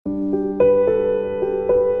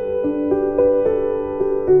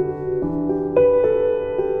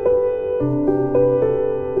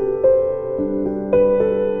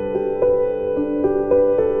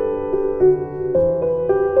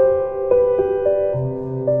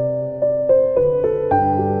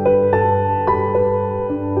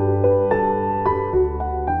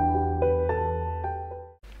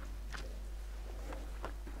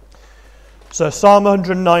So Psalm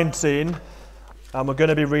 119, and we're going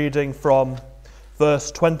to be reading from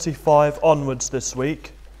verse 25 onwards this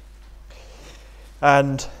week.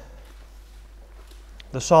 And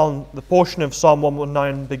the portion of Psalm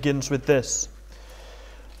 119 begins with this.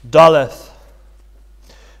 Daleth,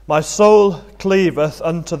 my soul cleaveth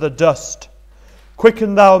unto the dust.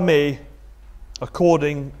 Quicken thou me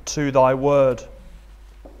according to thy word.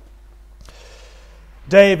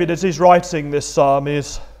 David, as he's writing this psalm,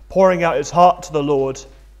 is pouring out his heart to the Lord,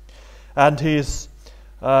 and he's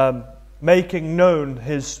making known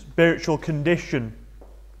his spiritual condition.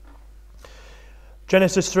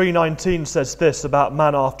 Genesis 3:19 says this about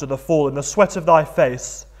man after the fall: in the sweat of thy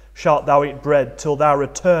face shalt thou eat bread, till thou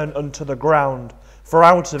return unto the ground. For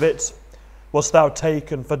out of it wast thou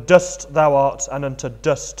taken, for dust thou art, and unto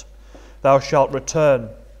dust thou shalt return.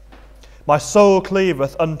 My soul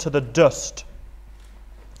cleaveth unto the dust.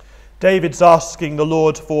 David's asking the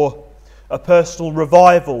Lord for a personal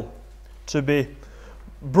revival, to be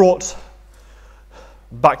brought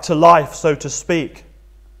back to life, so to speak.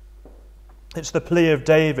 It's the plea of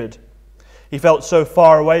David. He felt so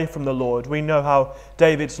far away from the Lord. We know how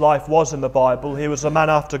David's life was in the Bible. He was a man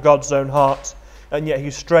after God's own heart, and yet he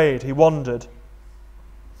strayed, he wandered.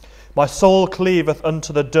 My soul cleaveth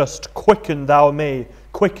unto the dust. Quicken thou me.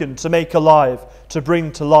 Quicken, to make alive, to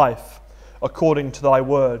bring to life, according to thy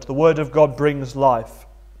word. The word of God brings life.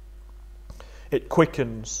 It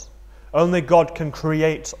quickens. Only God can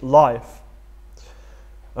create life.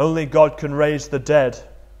 Only God can raise the dead.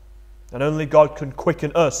 And only God can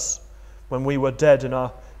quicken us when we were dead in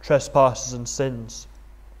our trespasses and sins.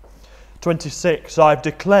 26, I've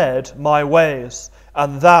declared my ways,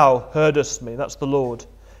 and thou heardest me. That's the Lord.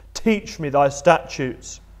 Teach me thy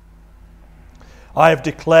statutes. I have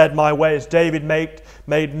declared my ways. David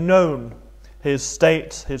made known his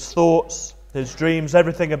state, his thoughts, his dreams,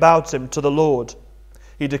 everything about him to the Lord.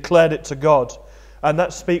 He declared it to God. And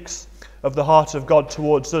that speaks of the heart of God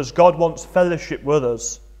towards us. God wants fellowship with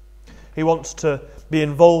us. He wants to be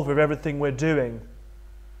involved with everything we're doing.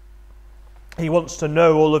 He wants to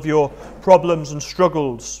know all of your problems and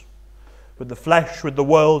struggles with the flesh, with the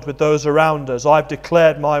world, with those around us. I've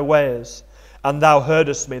declared my ways, and thou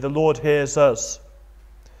heardest me. The Lord hears us.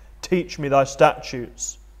 Teach me thy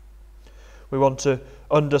statutes. We want to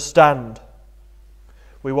understand.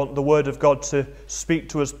 We want the word of God to speak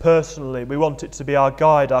to us personally. We want it to be our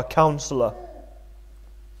guide, our counselor.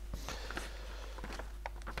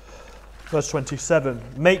 Verse 27,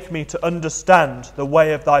 make me to understand the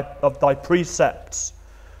way of thy precepts,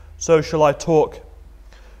 so shall I talk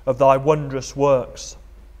of thy wondrous works.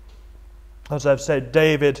 As I've said,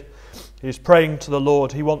 David is praying to the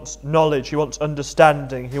Lord. He wants knowledge, he wants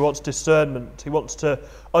understanding, he wants discernment, he wants to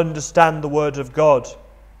understand the word of God.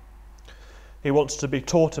 He wants to be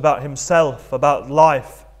taught about himself, about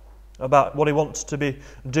life, about what he wants to be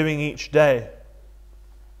doing each day.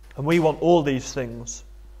 And we want all these things.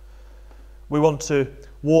 We want to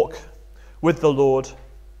walk with the Lord.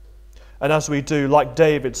 And as we do, like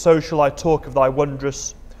David, so shall I talk of thy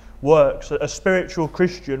wondrous works. A spiritual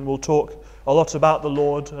Christian will talk a lot about the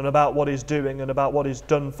Lord and about what he's doing and about what he's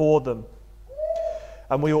done for them.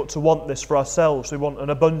 And we ought to want this for ourselves. We want an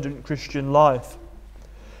abundant Christian life.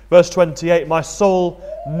 Verse 28, my soul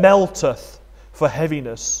melteth for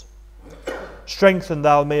heaviness. Strengthen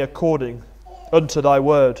thou me according unto thy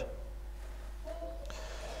word.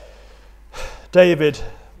 David,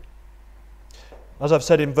 as I've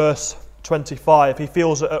said in verse 25, he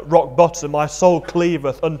feels at rock bottom. My soul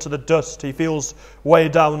cleaveth unto the dust. He feels way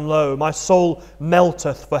down low. My soul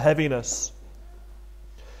melteth for heaviness.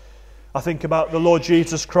 I think about the Lord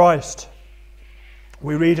Jesus Christ.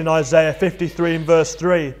 We read in Isaiah 53 and verse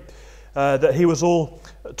 3 that he was all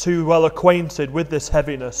too well acquainted with this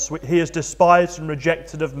heaviness. He is despised and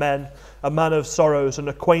rejected of men, a man of sorrows and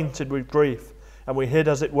acquainted with grief. And we hid,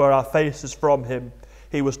 as it were, our faces from him.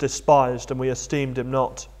 He was despised, and we esteemed him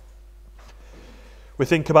not. We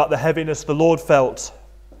think about the heaviness the Lord felt,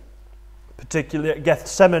 particularly at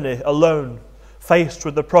Gethsemane, alone, faced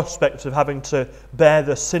with the prospect of having to bear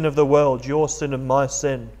the sin of the world, your sin and my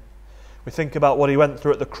sin. We think about what he went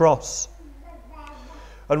through at the cross.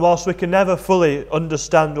 And whilst we can never fully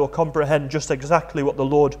understand or comprehend just exactly what the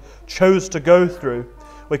Lord chose to go through,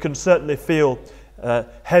 we can certainly feel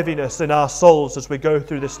heaviness in our souls as we go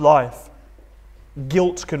through this life.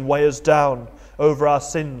 Guilt can weigh us down over our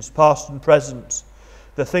sins, past and present.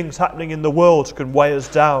 The things happening in the world can weigh us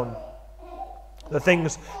down. The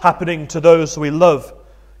things happening to those we love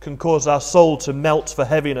can cause our soul to melt for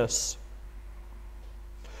heaviness.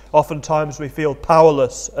 Oftentimes we feel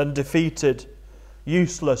powerless and defeated,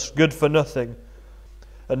 useless, good for nothing.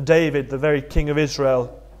 And David, the very king of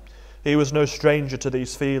Israel, he was no stranger to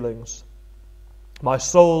these feelings. My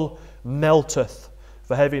soul melteth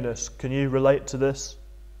for heaviness. Can you relate to this?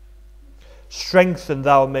 Strengthen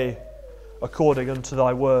thou me according unto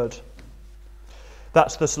thy word.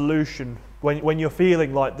 That's the solution. When you're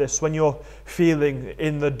feeling like this, when you're feeling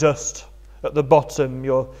in the dust at the bottom,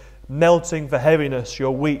 you're melting for heaviness,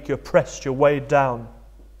 you're weak, you're pressed, you're weighed down.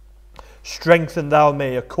 Strengthen thou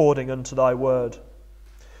me according unto thy word.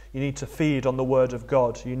 You need to feed on the word of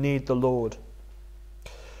God. You need the Lord.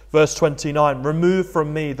 Verse 29, remove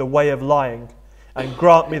from me the way of lying, and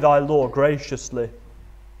grant me thy law graciously.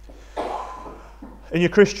 In your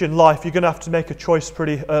Christian life, you're going to have to make a choice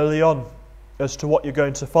pretty early on as to what you're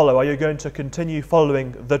going to follow. Are you going to continue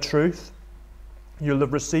following the truth? You'll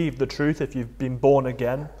have received the truth if you've been born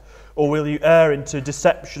again. Or will you err into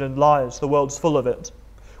deception and lies? The world's full of it.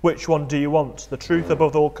 Which one do you want? The truth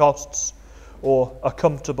above all costs, or a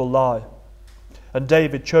comfortable lie? And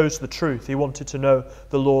David chose the truth. He wanted to know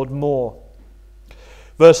the Lord more.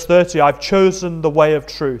 Verse 30, I've chosen the way of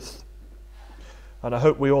truth. And I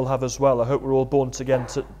hope we all have as well. I hope we're all born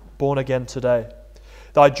again today.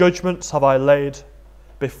 Thy judgments have I laid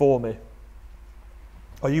before me.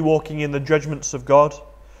 Are you walking in the judgments of God?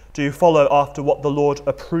 Do you follow after what the Lord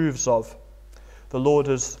approves of? The Lord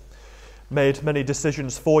has made many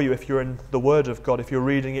decisions for you if you're in the Word of God, if you're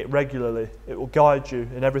reading it regularly. It will guide you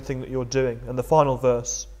in everything that you're doing. And the final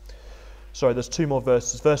verse, there's two more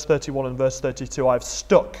verses, verse 31 and verse 32. I've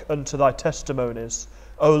stuck unto thy testimonies.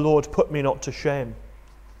 O Lord, put me not to shame.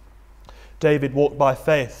 David walked by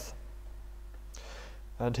faith,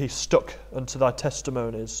 and he stuck unto thy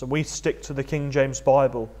testimonies. And we stick to the King James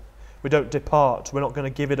Bible. We don't depart. We're not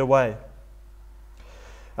going to give it away.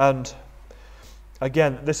 And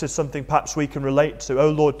again, this is something perhaps we can relate to. O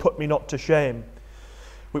Lord, put me not to shame.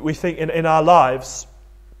 We think in our lives,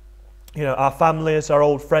 our families, our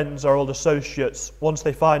old friends, our old associates, once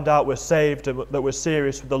they find out we're saved and that we're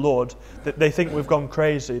serious with the Lord, they think we've gone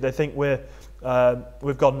crazy. They think we've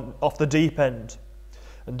gone off the deep end.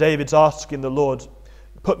 And David's asking the Lord,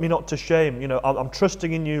 put me not to shame. I'm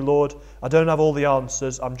trusting in you, Lord. I don't have all the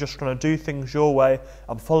answers. I'm just going to do things your way.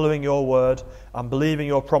 I'm following your word. I'm believing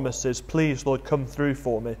your promises. Please, Lord, come through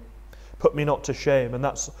for me. Put me not to shame. And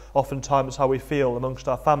that's oftentimes how we feel amongst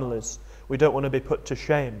our families. We don't want to be put to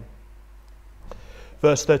shame.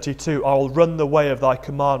 Verse 32, I will run the way of thy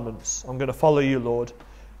commandments. I'm going to follow you, Lord,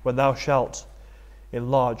 when thou shalt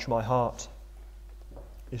enlarge my heart.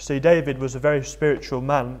 You see, David was a very spiritual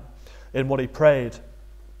man in what he prayed.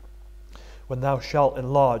 When thou shalt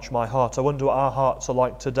enlarge my heart. I wonder what our hearts are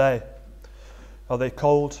like today. Are they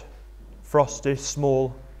cold, frosty,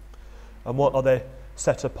 small? And what are they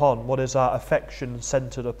set upon? What is our affection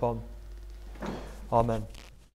centered upon? Amen.